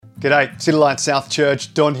G'day, City Light South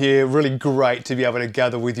Church, Don here. Really great to be able to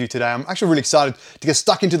gather with you today. I'm actually really excited to get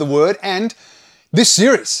stuck into the Word and this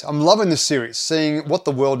series. I'm loving this series, seeing what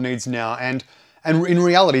the world needs now. And in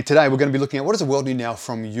reality today, we're going to be looking at what does the world need now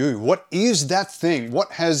from you? What is that thing?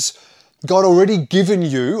 What has God already given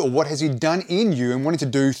you, or what has He done in you and wanting to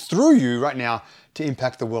do through you right now to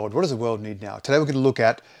impact the world? What does the world need now? Today we're going to look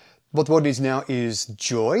at what the world needs now is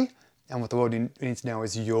joy, and what the world needs now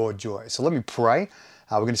is your joy. So let me pray.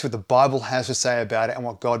 We're going to see what the Bible has to say about it and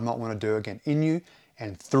what God might want to do again in you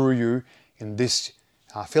and through you in this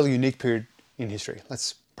fairly unique period in history.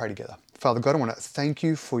 Let's pray together. Father God, I want to thank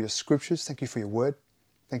you for your scriptures. Thank you for your word.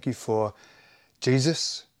 Thank you for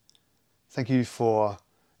Jesus. Thank you for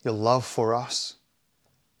your love for us.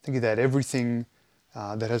 Thank you that everything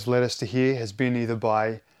that has led us to here has been either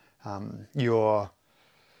by your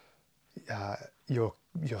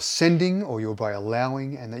sending or you're by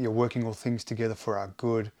allowing, and that you're working all things together for our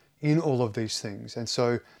good in all of these things. And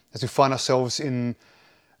so as we find ourselves in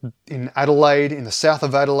Adelaide, in the south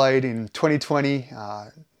of Adelaide in 2020,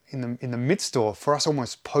 in the midst, or for us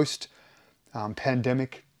almost post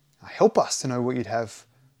pandemic, help us to know what you'd have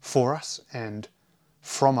for us and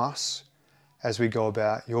from us as we go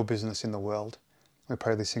about your business in the world. We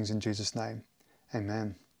pray these things in Jesus' name.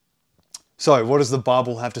 Amen. So what does the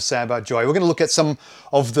Bible have to say about joy? We're going to look at some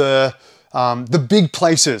of the big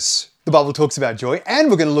places the Bible talks about joy, and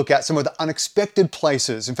we're going to look at some of the unexpected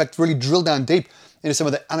places. In fact, really drill down deep into some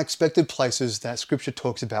of the unexpected places that Scripture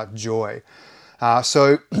talks about joy.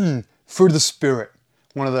 So fruit of the Spirit,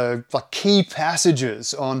 one of the key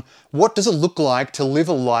passages on what does it look like to live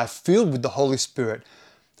a life filled with the Holy Spirit.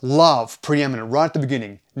 Love, preeminent, right at the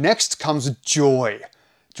beginning. Next comes joy.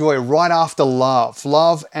 Joy right after love.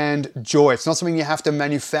 Love and joy. It's not something you have to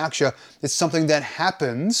manufacture. It's something that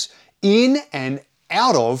happens in and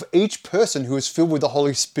out of each person who is filled with the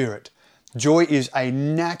Holy Spirit. Joy is a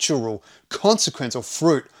natural consequence or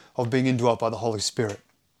fruit of being indwelt by the Holy Spirit.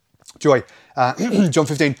 Joy. John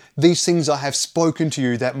 15, these things I have spoken to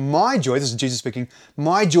you, that my joy, this is Jesus speaking,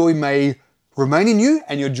 my joy may remain in you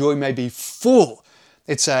and your joy may be full.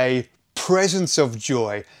 It's a presence of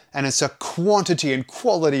joy, and it's a quantity and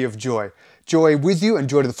quality of joy. Joy with you and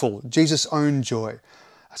joy to the full. Jesus' own joy.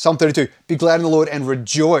 Psalm 32, be glad in the Lord and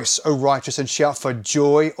rejoice, O righteous, and shout for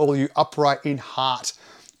joy, all you upright in heart.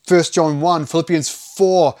 1 John 1, Philippians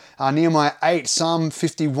 4, Nehemiah 8, Psalm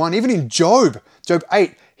 51, even in Job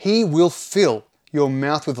 8, He will fill your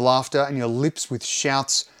mouth with laughter and your lips with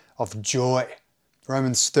shouts of joy.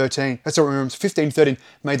 Romans 15, 13,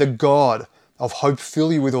 may the God of hope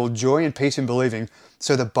fill you with all joy and peace in believing,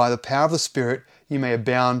 so that by the power of the Spirit you may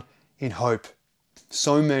abound in hope.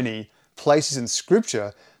 So many places in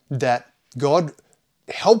Scripture that God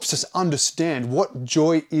helps us understand what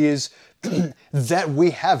joy is, that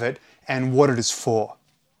we have it, and what it is for.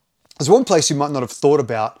 There's one place you might not have thought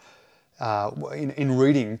about in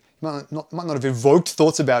reading. You might not have evoked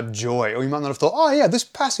thoughts about joy, or you might not have thought, oh yeah, this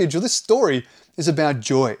passage or this story is about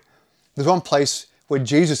joy. There's one place where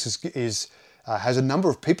Jesus has a number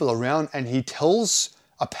of people around, and He tells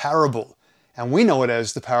a parable. And we know it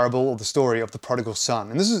as the parable or the story of the prodigal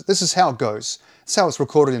son. And this is how it goes. It's how it's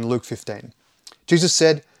recorded in Luke 15. Jesus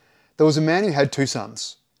said, there was a man who had 2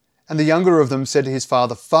 sons. And the younger of them said to his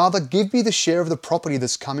father, Father, give me the share of the property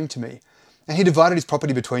that's coming to me. And he divided his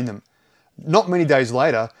property between them. Not many days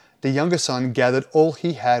later, the younger son gathered all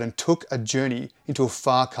he had and took a journey into a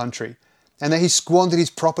far country. And there he squandered his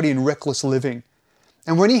property in reckless living.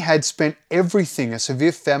 And when he had spent everything, a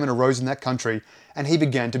severe famine arose in that country, and he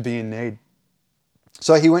began to be in need.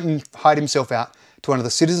 So he went and hired himself out to one of the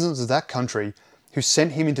citizens of that country, who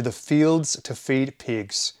sent him into the fields to feed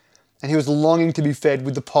pigs. And he was longing to be fed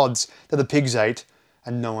with the pods that the pigs ate,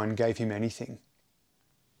 and no one gave him anything.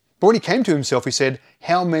 But when he came to himself, he said,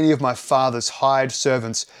 how many of my father's hired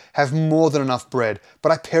servants have more than enough bread,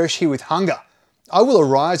 but I perish here with hunger? I will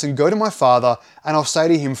arise and go to my father, and I'll say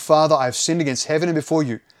to him, Father, I have sinned against heaven and before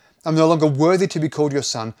you. I'm no longer worthy to be called your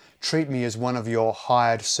son. Treat me as one of your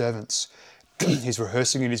hired servants. He's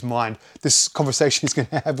rehearsing in his mind this conversation he's going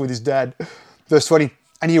to have with his dad. Verse 20,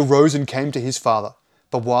 and he arose and came to his father.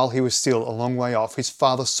 But while he was still a long way off, his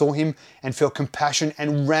father saw him and felt compassion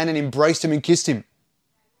and ran and embraced him and kissed him.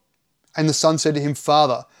 And the son said to him,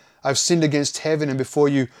 Father, I've sinned against heaven and before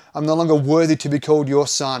you. I'm no longer worthy to be called your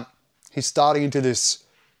son. He's starting into this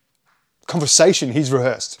conversation he's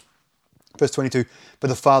rehearsed. Verse 22, but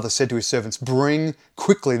the father said to his servants, bring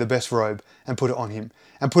quickly the best robe and put it on him,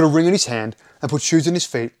 and put a ring on his hand, and put shoes on his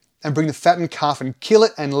feet, and bring the fattened calf and kill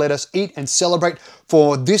it, and let us eat and celebrate.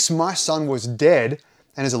 For this my son was dead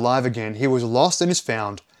and is alive again. He was lost and is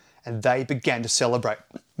found. and they began to celebrate.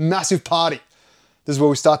 Massive party. This is where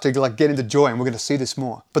we start to get into joy, and we're going to see this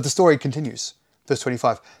more. But the story continues. Verse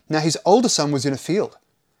 25. Now his older son was in a field,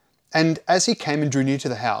 and as he came and drew near to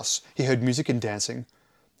the house, he heard music and dancing,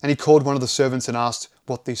 and he called one of the servants and asked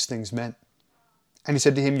what these things meant. And he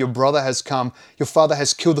said to him, your brother has come. Your father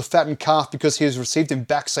has killed the fattened calf because he has received him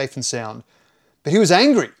back safe and sound. But he was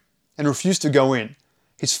angry and refused to go in.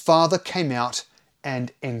 His father came out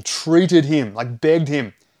and entreated him, begged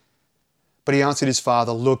him. But he answered his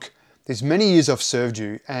father, look, these many years I've served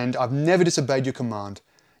you, and I've never disobeyed your command.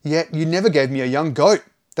 Yet you never gave me a young goat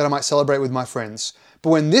that I might celebrate with my friends.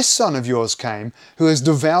 But when this son of yours came, who has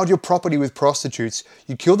devoured your property with prostitutes,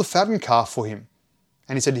 you killed the fattened calf for him.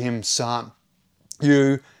 And he said to him, son,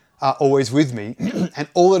 you are always with me, and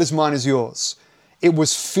all that is mine is yours. It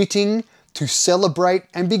was fitting to celebrate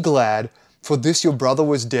and be glad, for this your brother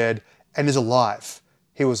was dead and is alive.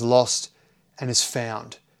 He was lost and is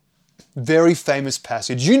found. Very famous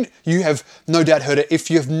passage. You have no doubt heard it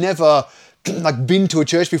if you've never been to a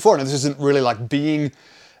church before. Now this isn't really being,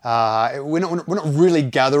 we're not really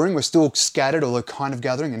gathering. We're still scattered, although kind of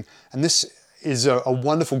gathering. And this is a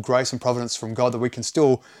wonderful grace and providence from God that we can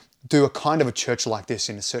still do a kind of a church like this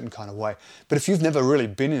in a certain kind of way. But if you've never really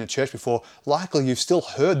been in a church before, likely you've still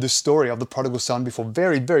heard the story of the prodigal son before.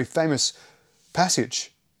 Very, very famous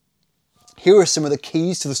passage. Here are some of the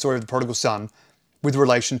keys to the story of the prodigal son with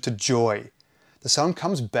relation to joy. The son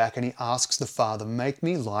comes back and he asks the father, make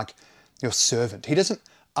me like your servant. He doesn't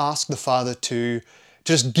ask the father to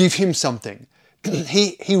just give him something.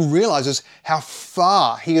 He realizes how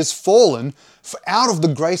far he has fallen out of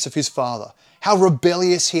the grace of his father. How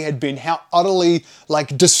rebellious he had been, how utterly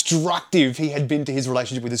destructive he had been to his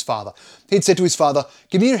relationship with his father. He'd said to his father,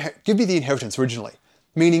 give me the inheritance originally,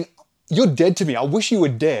 meaning you're dead to me. I wish you were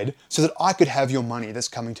dead so that I could have your money that's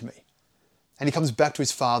coming to me. And he comes back to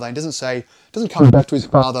his father and doesn't come back to his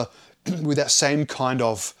father with that same kind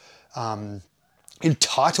of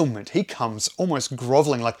entitlement. He comes almost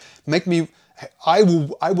groveling, I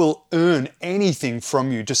will earn anything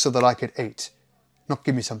from you just so that I could eat, not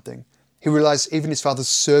give me something. He realized even his father's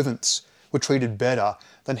servants were treated better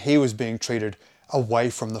than he was being treated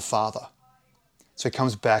away from the father. So he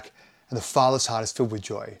comes back and the father's heart is filled with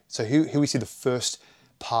joy. So here we see the first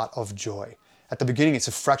part of joy. At the beginning, it's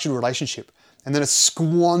a fractured relationship and then a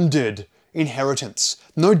squandered inheritance.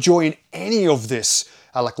 No joy in any of this,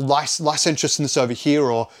 licentiousness over here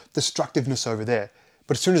or destructiveness over there.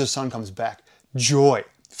 But as soon as the son comes back, joy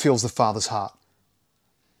fills the father's heart.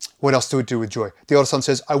 What else do we do with joy? The older son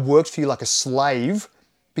says, I worked for you like a slave,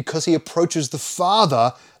 because he approaches the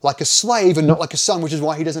father like a slave and not like a son, which is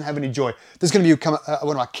why he doesn't have any joy. There's going to be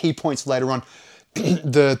one of our key points later on.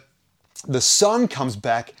 The son comes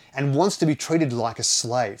back and wants to be treated like a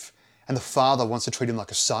slave, and the father wants to treat him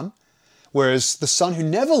like a son. Whereas the son who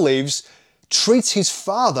never leaves treats his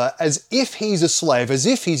father as if he's a slave, as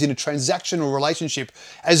if he's in a transactional relationship,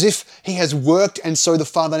 as if he has worked and so the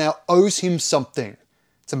father now owes him something.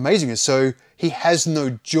 It's amazing. And so he has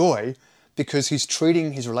no joy because he's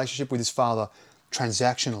treating his relationship with his father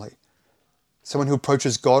transactionally. Someone who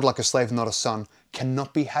approaches God like a slave and not a son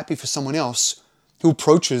cannot be happy for someone else who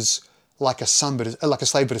approaches like a slave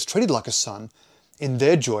but is treated like a son in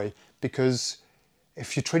their joy, because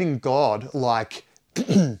if you're treating God like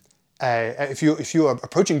if you are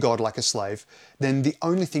approaching God like a slave, then the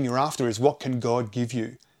only thing you're after is what can God give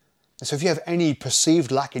you. And so if you have any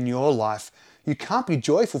perceived lack in your life, you can't be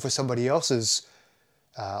joyful for somebody else's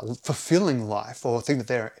fulfilling life or thing that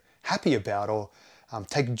they're happy about or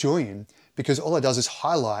take joy in, because all it does is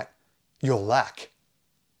highlight your lack.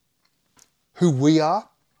 Who we are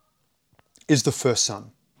is the first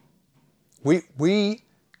son. We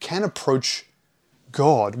can approach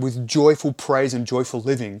God with joyful praise and joyful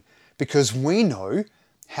living because we know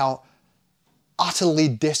how utterly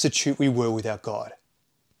destitute we were without God,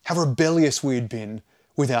 how rebellious we had been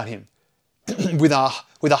without Him. With our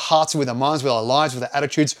hearts, with our minds, with our lives, with our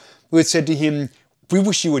attitudes, we had said to Him, we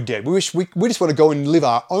wish you were dead. We just want to go and live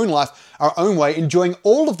our own life, our own way, enjoying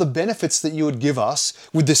all of the benefits that you would give us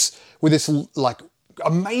with this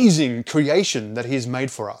amazing creation that He has made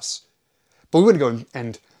for us. But we want to go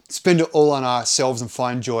and spend it all on ourselves and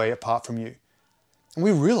find joy apart from you. And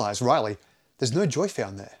we realize, rightly, there's no joy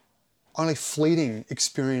found there. Only fleeting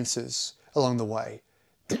experiences along the way.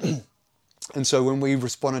 And so when we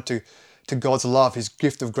responded to God's love, His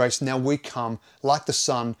gift of grace, now we come like the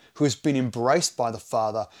Son who has been embraced by the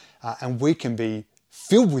Father, and we can be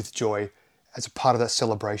filled with joy as a part of that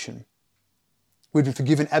celebration. We've been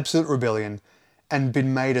forgiven absolute rebellion and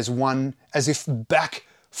been made as one, as if back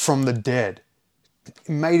from the dead,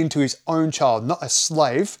 made into his own child, not a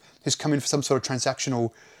slave who's come in for some sort of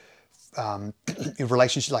transactional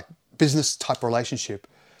relationship, like business type relationship,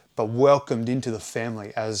 but welcomed into the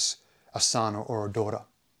family as a son or a daughter.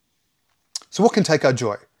 So what can take our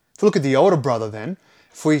joy? If we look at the older brother then,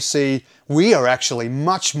 if we see we are actually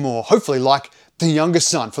much more, hopefully like the younger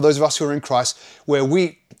son, for those of us who are in Christ, where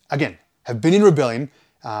we, again, have been in rebellion,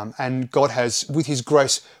 and God has, with his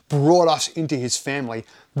grace, brought us into his family.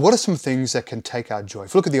 What are some things that can take our joy?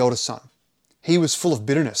 If we look at the older son, he was full of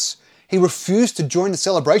bitterness. He refused to join the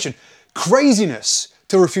celebration. Craziness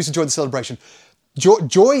to refuse to join the celebration.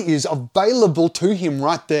 Joy is available to him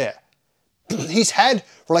right there. He's had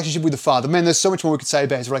relationship with the Father. Man, there's so much more we could say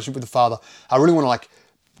about his relationship with the Father. I really want to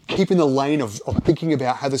keep in the lane of thinking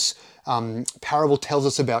about how this parable tells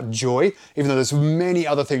us about joy, even though there's many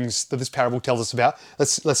other things that this parable tells us about.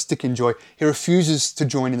 Let's stick in joy. He refuses to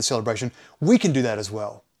join in the celebration. We can do that as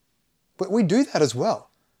well. But we do that as well.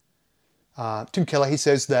 Tim Keller, he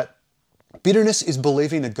says that bitterness is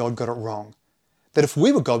believing that God got it wrong. That if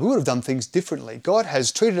we were God, we would have done things differently. God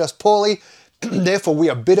has treated us poorly, therefore we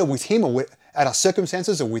are bitter with him or at our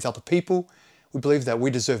circumstances or with other people. We believe that we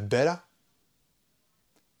deserve better.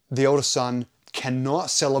 The older son cannot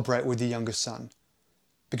celebrate with the younger son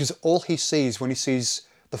because all he sees when he sees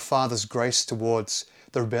the father's grace towards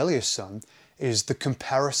the rebellious son is the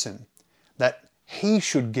comparison that he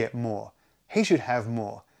should get more, he should have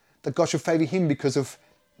more, that God should favor him because of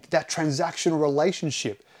that transactional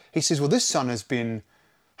relationship. He says, well, this son has been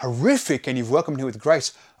horrific and you've welcomed him with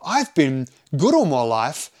grace. I've been good all my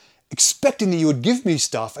life, expecting that you would give me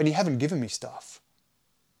stuff, and you haven't given me stuff.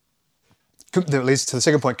 That leads to the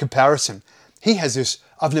second point, comparison. He has this,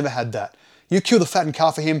 I've never had that. You kill the fattened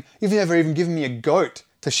calf for him, you've never even given me a goat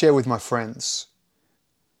to share with my friends.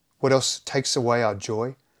 What else takes away our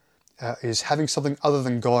joy is having something other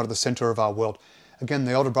than God at the center of our world. Again,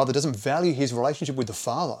 the older brother doesn't value his relationship with the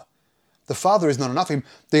father. The father is not enough for him.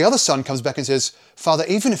 The other son comes back and says, Father,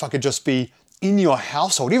 even if I could just be in your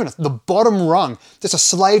household, even at the bottom rung, just a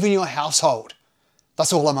slave in your household,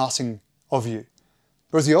 that's all I'm asking of you.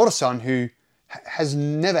 Whereas the older son, who has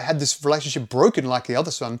never had this relationship broken like the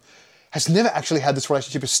other son, has never actually had this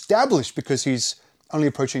relationship established because he's only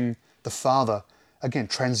approaching the father, again,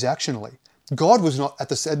 transactionally. God was not at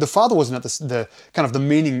the father wasn't at the kind of the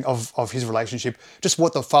meaning of his relationship, just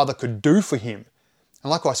what the father could do for him.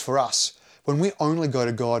 And likewise for us, when we only go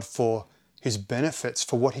to God for his benefits,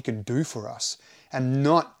 for what he can do for us, and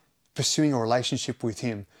not pursuing a relationship with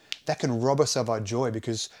him, that can rob us of our joy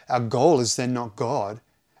because our goal is then not God.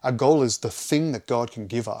 Our goal is the thing that God can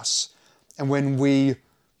give us. And when we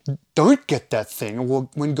don't get that thing, or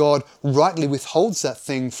when God rightly withholds that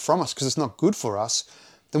thing from us because it's not good for us,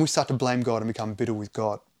 then we start to blame God and become bitter with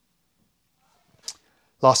God.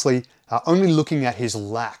 Lastly, only looking at his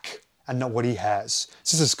lack and not what he has.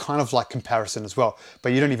 So this is kind of like comparison as well,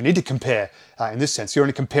 but you don't even need to compare in this sense. You're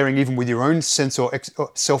only comparing even with your own sense or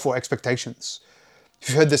self or expectations. If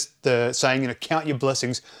you've heard the saying, count your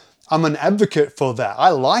blessings, I'm an advocate for that. I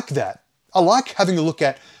like that. I like having a look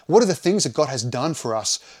at what are the things that God has done for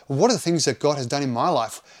us? What are the things that God has done in my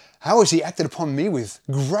life? How has he acted upon me with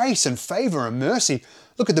grace and favor and mercy?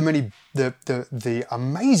 Look at the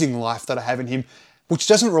amazing life that I have in him, which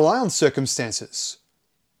doesn't rely on circumstances.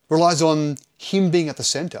 Relies on him being at the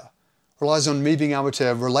center. Relies on me being able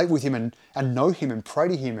to relate with him and know him and pray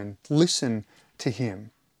to him and listen to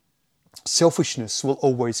him. Selfishness will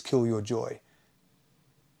always kill your joy.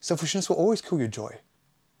 Selfishness will always kill your joy.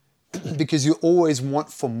 Because you always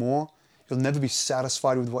want for more. You'll never be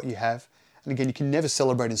satisfied with what you have. And again, you can never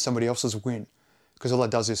celebrate in somebody else's win, because all that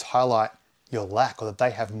does is highlight your lack, or that they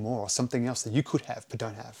have more, or something else that you could have but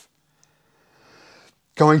don't have.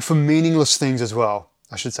 Going for meaningless things as well,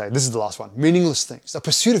 I should say. This is the last one. Meaningless things. The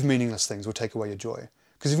pursuit of meaningless things will take away your joy.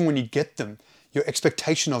 Because even when you get them, your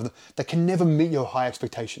expectation of them, they can never meet your high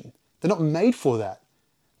expectation. They're not made for that.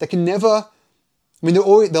 They can never,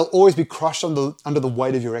 they'll always be crushed under the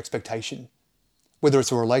weight of your expectation. Whether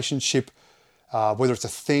it's a relationship, whether it's a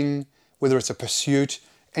thing, whether it's a pursuit,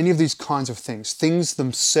 any of these kinds of things. Things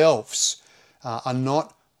themselves are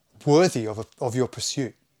not worthy of your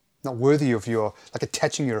pursuit. Not worthy of your,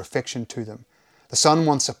 attaching your affection to them. The son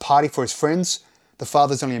wants a party for his friends. The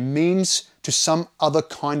father's only a means to some other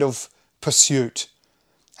kind of pursuit.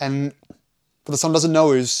 And what the son doesn't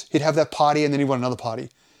know is he'd have that party and then he'd want another party.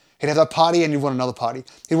 He'd have that party and he'd want another party.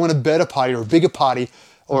 He'd want a better party or a bigger party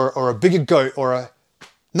or a bigger goat or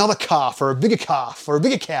another calf or a bigger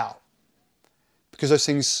cow. Because those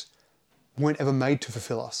things weren't ever made to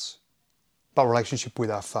fulfill us, but relationship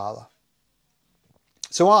with our Father.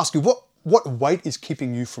 So I ask you, what weight is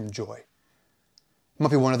keeping you from joy?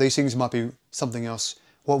 might be one of these things, it might be something else.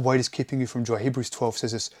 What weight is keeping you from joy? Hebrews 12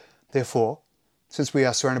 says this, therefore, since we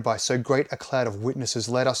are surrounded by so great a cloud of witnesses,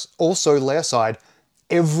 let us also lay aside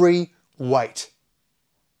every weight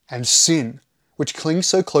and sin which clings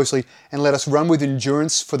so closely, and let us run with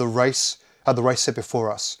endurance for the race set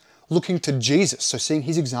before us, looking to Jesus, so seeing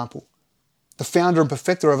his example, the founder and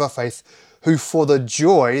perfecter of our faith, who for the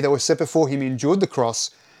joy that was set before him endured the cross,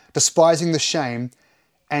 despising the shame,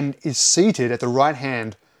 and is seated at the right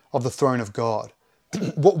hand of the throne of God.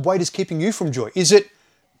 What weight is keeping you from joy? Is it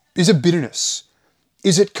bitterness?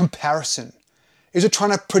 Is it comparison? Is it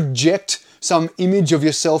trying to project some image of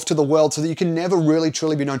yourself to the world so that you can never really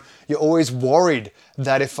truly be known? You're always worried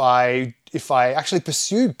that if I actually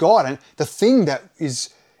pursue God and the thing that is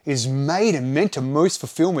made and meant to most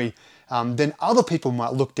fulfill me, then other people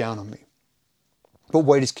might look down on me. What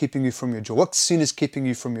weight is keeping you from your joy? What sin is keeping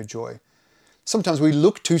you from your joy? Sometimes we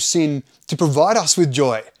look to sin to provide us with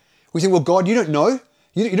joy. We think, well, God, you don't know.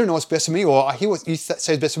 You don't know what's best for me, or I hear what you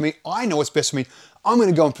say is best for me. I know what's best for me. I'm going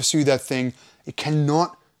to go and pursue that thing. It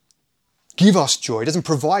cannot give us joy. It doesn't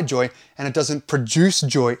provide joy, and it doesn't produce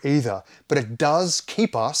joy either. But it does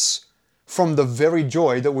keep us from the very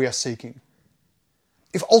joy that we are seeking.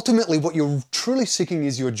 If ultimately what you're truly seeking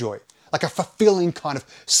is your joy, like a fulfilling kind of,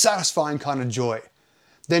 satisfying kind of joy,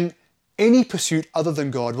 then any pursuit other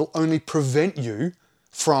than God will only prevent you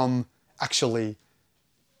from actually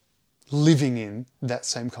living in that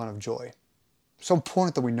same kind of joy. It's so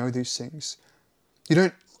important that we know these things. You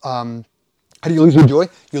don't, how do you lose your joy?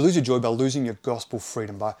 You lose your joy by losing your gospel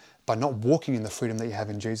freedom, by not walking in the freedom that you have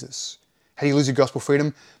in Jesus. How do you lose your gospel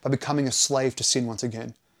freedom? By becoming a slave to sin once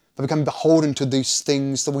again. By becoming beholden to these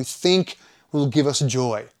things that we think will give us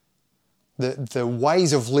joy. The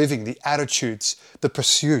ways of living, the attitudes, the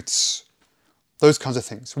pursuits, those kinds of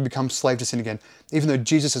things. We become slave to sin again. Even though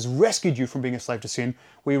Jesus has rescued you from being a slave to sin,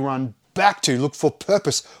 we run back to look for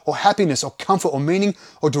purpose or happiness or comfort or meaning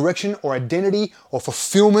or direction or identity or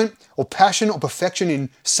fulfillment or passion or perfection in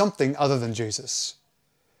something other than Jesus.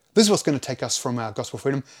 This is what's going to take us from our gospel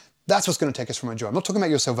freedom. That's what's going to take us from our joy. I'm not talking about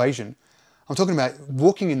your salvation. I'm talking about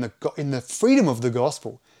walking in the freedom of the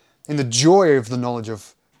gospel, in the joy of the knowledge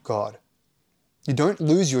of God. You don't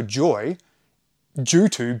lose your joy due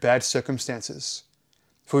to bad circumstances.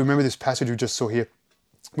 If we remember this passage we just saw here,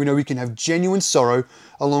 we know we can have genuine sorrow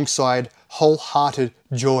alongside wholehearted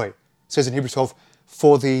joy. It says in Hebrews 12,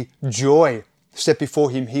 for the joy set before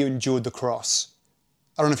him, he endured the cross.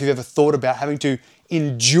 I don't know if you've ever thought about having to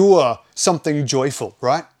endure something joyful,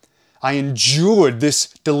 right? I endured this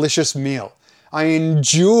delicious meal. I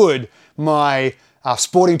endured my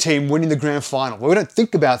sporting team winning the grand final. Well, we don't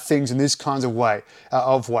think about things in these kinds of ways.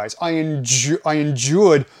 I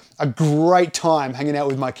endured a great time hanging out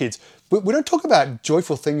with my kids. But we don't talk about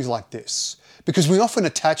joyful things like this because we often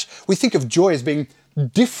we think of joy as being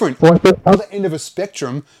different on the other end of a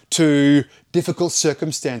spectrum to difficult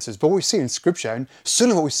circumstances. But what we see in Scripture, and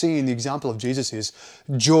certainly what we see in the example of Jesus, is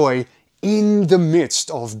joy in the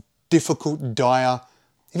midst of difficult, dire,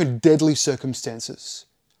 even deadly circumstances.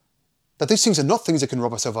 That these things are not things that can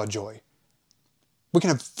rob us of our joy. We can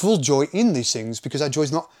have full joy in these things because our joy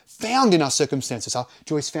is not found in our circumstances. Our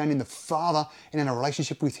joy is found in the Father and in our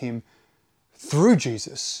relationship with Him through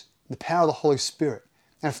Jesus, the power of the Holy Spirit.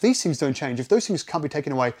 And if these things don't change, if those things can't be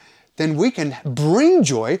taken away, then we can bring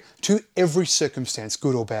joy to every circumstance,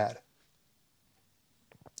 good or bad.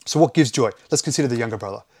 So what gives joy? Let's consider the younger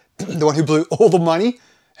brother, the one who blew all the money,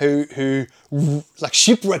 who like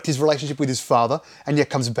shipwrecked his relationship with his father, and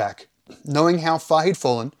yet comes back. Knowing how far he'd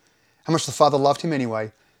fallen, how much the father loved him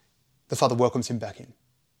anyway, the father welcomes him back in.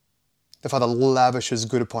 The father lavishes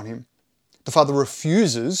good upon him. The father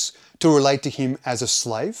refuses to relate to him as a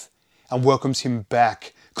slave and welcomes him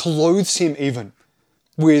back, clothes him even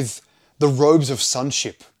with the robes of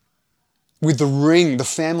sonship, with the ring, the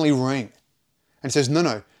family ring, and says,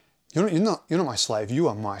 no, you're not my slave, you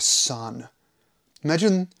are my son.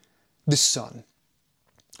 Imagine this son.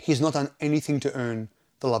 He has not done anything to earn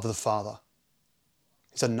the love of the Father.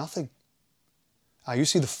 He's done nothing. You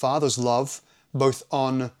see the Father's love both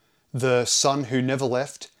on the Son who never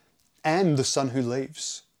left and the Son who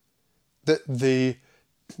leaves. The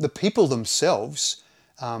people themselves,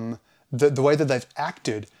 the way that they've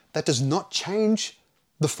acted, that does not change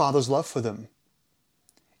the Father's love for them.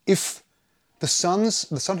 If the son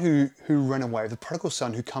who ran away, the prodigal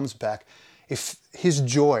son who comes back, if his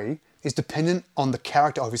joy is dependent on the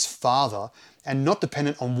character of his father and not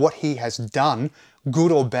dependent on what he has done,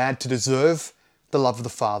 good or bad, to deserve the love of the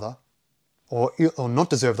Father or not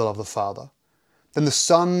deserve the love of the Father, then the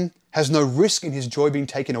son has no risk in his joy being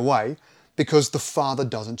taken away because the Father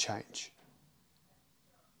doesn't change.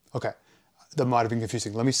 Okay, that might have been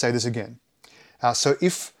confusing. Let me say this again. So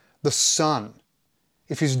if the Son,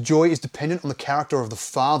 if his joy is dependent on the character of the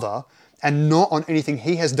Father and not on anything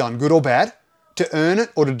he has done, good or bad, to earn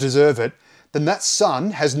it or to deserve it, then that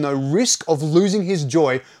Son has no risk of losing his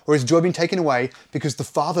joy or his joy being taken away because the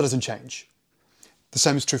Father doesn't change. The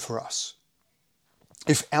same is true for us.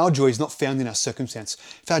 If our joy is not found in our circumstance,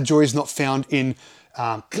 if our joy is not found in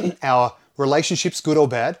our relationships, good or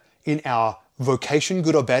bad, in our vocation,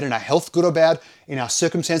 good or bad, in our health, good or bad, in our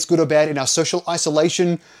circumstance, good or bad, in our social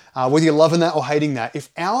isolation, whether you're loving that or hating that, if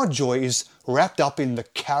our joy is wrapped up in the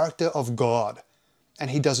character of God and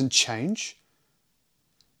he doesn't change,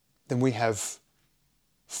 then we have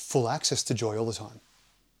full access to joy all the time.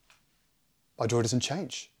 Our joy doesn't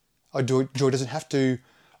change. Our joy doesn't have to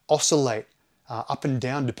oscillate up and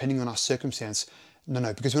down depending on our circumstance.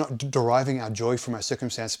 No, because we're not deriving our joy from our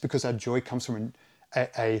circumstance, because our joy comes from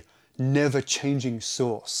a never-changing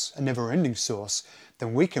source, a never-ending source,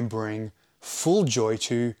 then we can bring full joy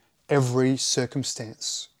to every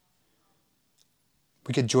circumstance.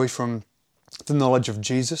 We get joy from the knowledge of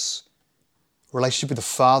Jesus, relationship with the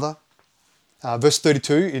Father. Verse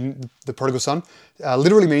 32 in the prodigal son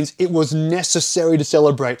literally means it was necessary to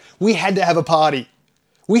celebrate. We had to have a party.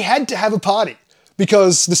 We had to have a party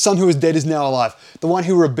because the son who was dead is now alive. The one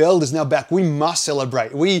who rebelled is now back. We must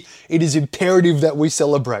celebrate. It is imperative that we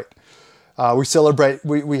celebrate.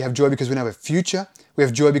 We have joy because we know a future. We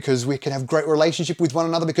have joy because we can have great relationship with one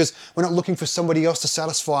another because we're not looking for somebody else to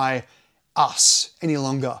satisfy us any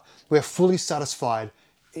longer. We're fully satisfied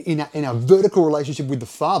in our vertical relationship with the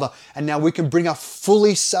Father, and now we can bring a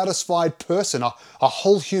fully satisfied person, a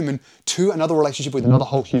whole human, to another relationship with another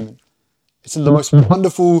whole human. It's the most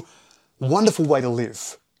wonderful, wonderful way to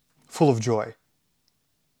live, full of joy.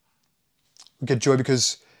 We get joy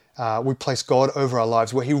because we place God over our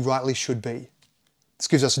lives where he rightly should be. This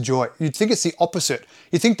gives us joy. You'd think it's the opposite.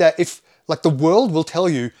 You think that if, like the world will tell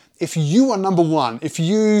you, if you are number one, if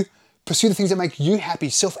you pursue the things that make you happy,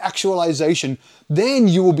 self-actualization, then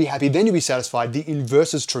you will be happy, then you'll be satisfied. The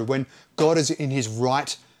inverse is true. When God is in his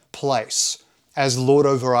right place as Lord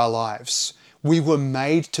over our lives, we were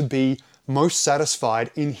made to be most satisfied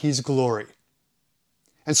in his glory.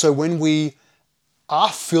 And so when we are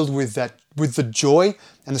filled with that, with the joy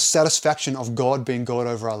and the satisfaction of God being God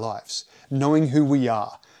over our lives, knowing who we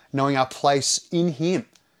are, knowing our place in him,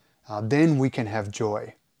 then we can have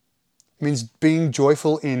joy. It means being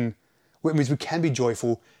joyful in It means we can be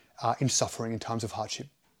joyful in suffering, in times of hardship.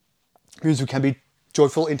 It means we can be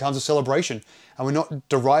joyful in times of celebration. And we're not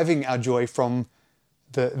deriving our joy from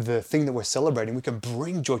the thing that we're celebrating. We can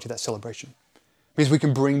bring joy to that celebration. It means we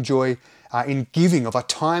can bring joy in giving of our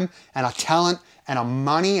time and our talent and our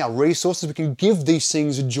money, our resources. We can give these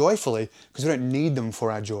things joyfully because we don't need them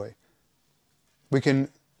for our joy. We can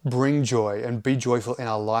bring joy and be joyful in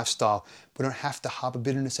our lifestyle. We don't have to harbor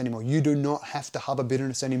bitterness anymore. You do not have to harbor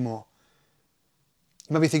bitterness anymore.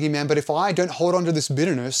 You might be thinking, man, but if I don't hold on to this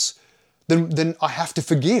bitterness, then I have to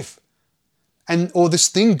forgive. Or this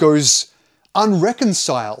thing goes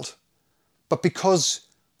unreconciled. But because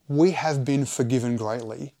we have been forgiven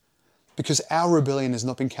greatly, because our rebellion has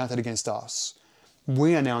not been counted against us,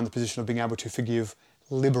 we are now in the position of being able to forgive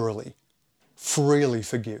liberally, freely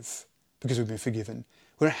forgive, because we've been forgiven.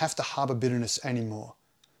 We don't have to harbor bitterness anymore.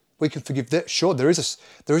 We can forgive. Sure, there is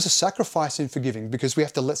a sacrifice in forgiving because we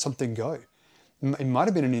have to let something go. It might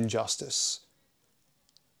have been an injustice,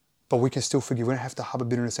 but we can still forgive. We don't have to harbor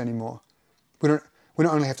bitterness anymore. We don't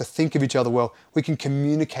only have to think of each other well, we can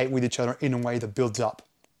communicate with each other in a way that builds up.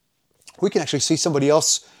 We can actually see somebody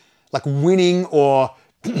else like winning or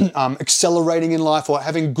accelerating in life or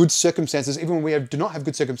having good circumstances. Even when we do not have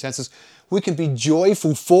good circumstances, we can be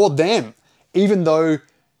joyful for them, even though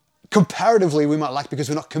comparatively we might lack because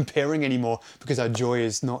we're not comparing anymore, because our joy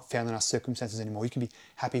is not found in our circumstances anymore. You can be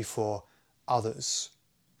happy for others.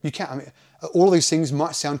 You can't. All of these things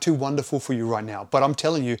might sound too wonderful for you right now, but I'm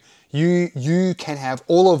telling you, you can have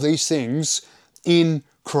all of these things in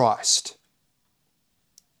Christ.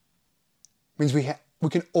 It means we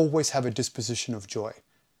can always have a disposition of joy.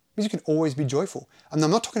 It means you can always be joyful. And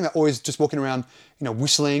I'm not talking about always just walking around,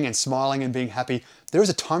 whistling and smiling and being happy. There is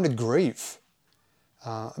a time to grieve.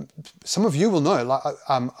 Some of you will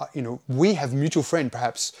know, we have a mutual friend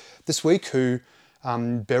perhaps this week who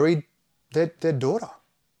buried their daughter.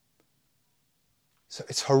 So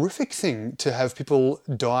it's a horrific thing to have people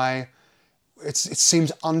die. It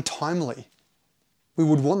seems untimely. We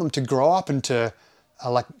would want them to grow up and to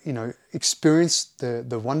experience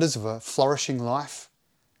the wonders of a flourishing life.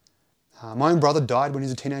 My own brother died when he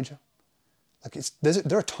was a teenager.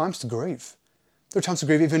 There are times to grieve. There are times to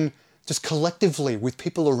grieve even just collectively with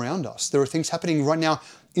people around us. There are things happening right now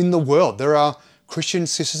in the world. There are Christian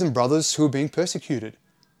sisters and brothers who are being persecuted.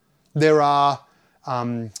 There are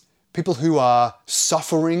people who are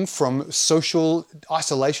suffering from social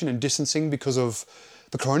isolation and distancing because of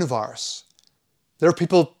the coronavirus. There are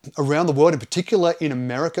people around the world, in particular in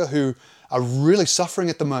America, who are really suffering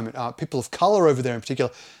at the moment. People of colour over there in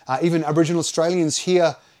particular, even Aboriginal Australians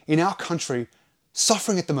here in our country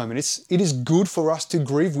suffering at the moment. It is good for us to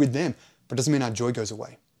grieve with them, but it doesn't mean our joy goes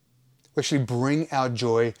away. We actually bring our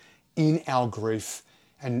joy in our grief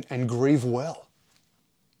and grieve well.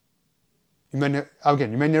 You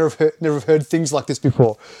may never have heard things like this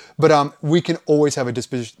before, but we can always have a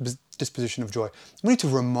disposition of joy. We need to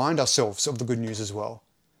remind ourselves of the good news as well.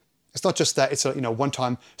 It's not just that it's a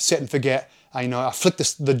one-time set and forget. I flick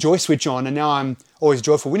the joy switch on and now I'm always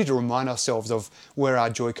joyful. We need to remind ourselves of where our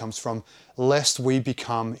joy comes from, lest we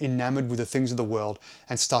become enamored with the things of the world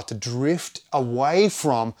and start to drift away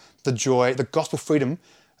from the joy, the gospel freedom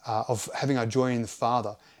of having our joy in the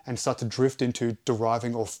Father, and start to drift into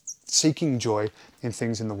deriving or seeking joy in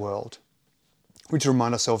things in the world. We need to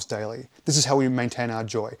remind ourselves daily. This is how we maintain our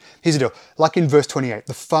joy. Here's the deal. Like in verse 28,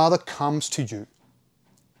 the Father comes to you.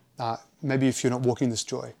 Maybe if you're not walking in this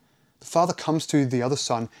joy, the Father comes to the other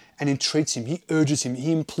Son and entreats him. He urges him.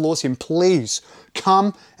 He implores him, please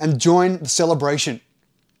come and join the celebration.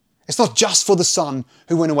 It's not just for the Son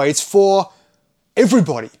who went away. It's for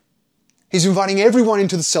everybody. He's inviting everyone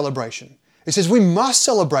into the celebration. He says, we must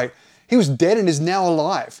celebrate. He was dead and is now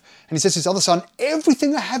alive. And he says to his other son,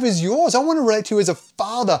 everything I have is yours. I want to relate to you as a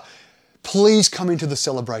father. Please come into the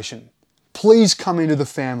celebration. Please come into the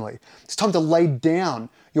family. It's time to lay down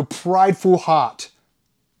your prideful heart.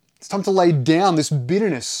 It's time to lay down this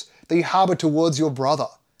bitterness that you harbor towards your brother.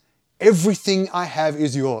 Everything I have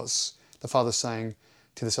is yours, the father's saying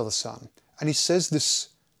to this other son. And he says this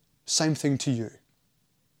same thing to you.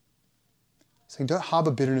 Saying, don't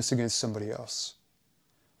harbor bitterness against somebody else.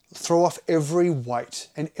 Throw off every weight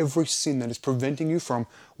and every sin that is preventing you from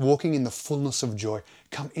walking in the fullness of joy.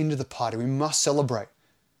 Come into the party. We must celebrate.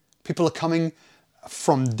 People are coming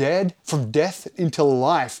from death into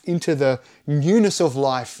life, into the newness of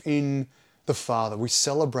life in the Father. We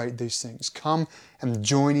celebrate these things. Come and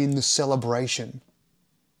join in the celebration.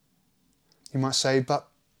 You might say, but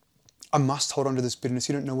I must hold on to this bitterness.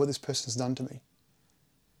 You don't know what this person's done to me.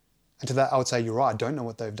 And to that, I would say, you're right. I don't know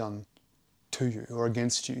what they've done to you or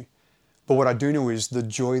against you. But what I do know is the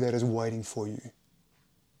joy that is waiting for you.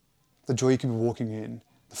 The joy you could be walking in.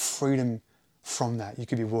 The freedom from that you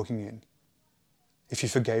could be walking in. If you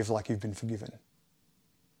forgave like you've been forgiven.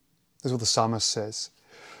 This is what the psalmist says.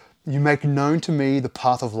 You make known to me the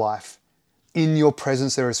path of life. In your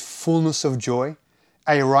presence there is fullness of joy.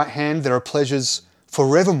 At your right hand there are pleasures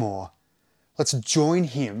forevermore. Let's join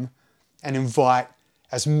him and invite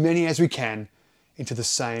as many as we can into the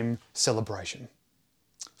same celebration.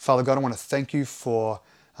 Father God, I want to thank you for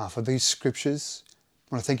these scriptures.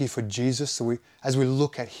 I want to thank you for Jesus. So as we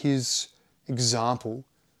look at his example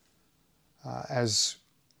as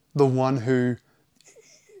the one who,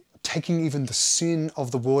 taking even the sin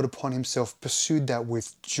of the world upon himself, pursued that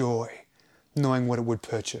with joy, knowing what it would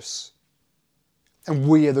purchase. And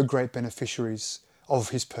we are the great beneficiaries of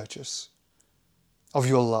his purchase, of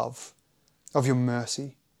your love, of your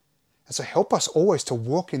mercy. And so help us always to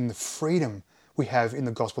walk in the freedom we have in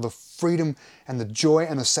the gospel, the freedom and the joy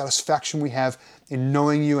and the satisfaction we have in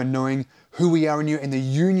knowing you and knowing who we are in you and the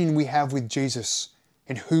union we have with Jesus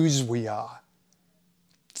and whose we are.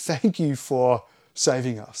 Thank you for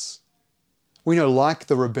saving us. We know, like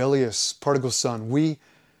the rebellious prodigal son, we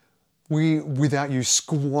without you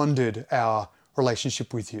squandered our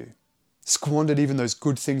relationship with you, squandered even those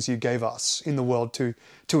good things you gave us in the world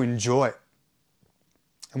to enjoy.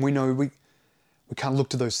 And we know we can't look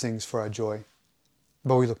to those things for our joy,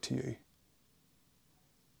 but we look to you.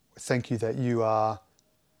 Thank you that you are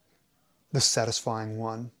the satisfying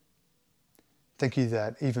one. Thank you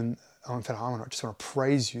that even, in fact, I just want to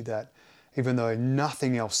praise you that even though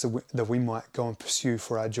nothing else that we might go and pursue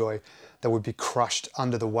for our joy, that would be crushed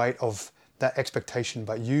under the weight of that expectation,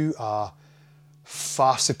 but you are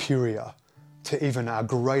far superior to even our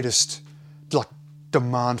greatest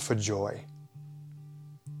demand for joy.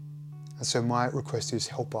 And so my request is,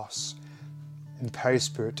 help us in the power of your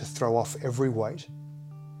Spirit to throw off every weight,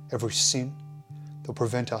 every sin that will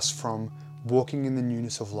prevent us from walking in the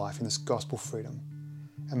newness of life, in this gospel freedom.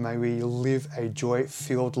 And may we live a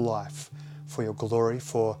joy-filled life for your glory,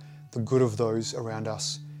 for the good of those around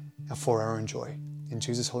us, and for our own joy. In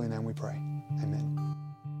Jesus' holy name we pray. Amen.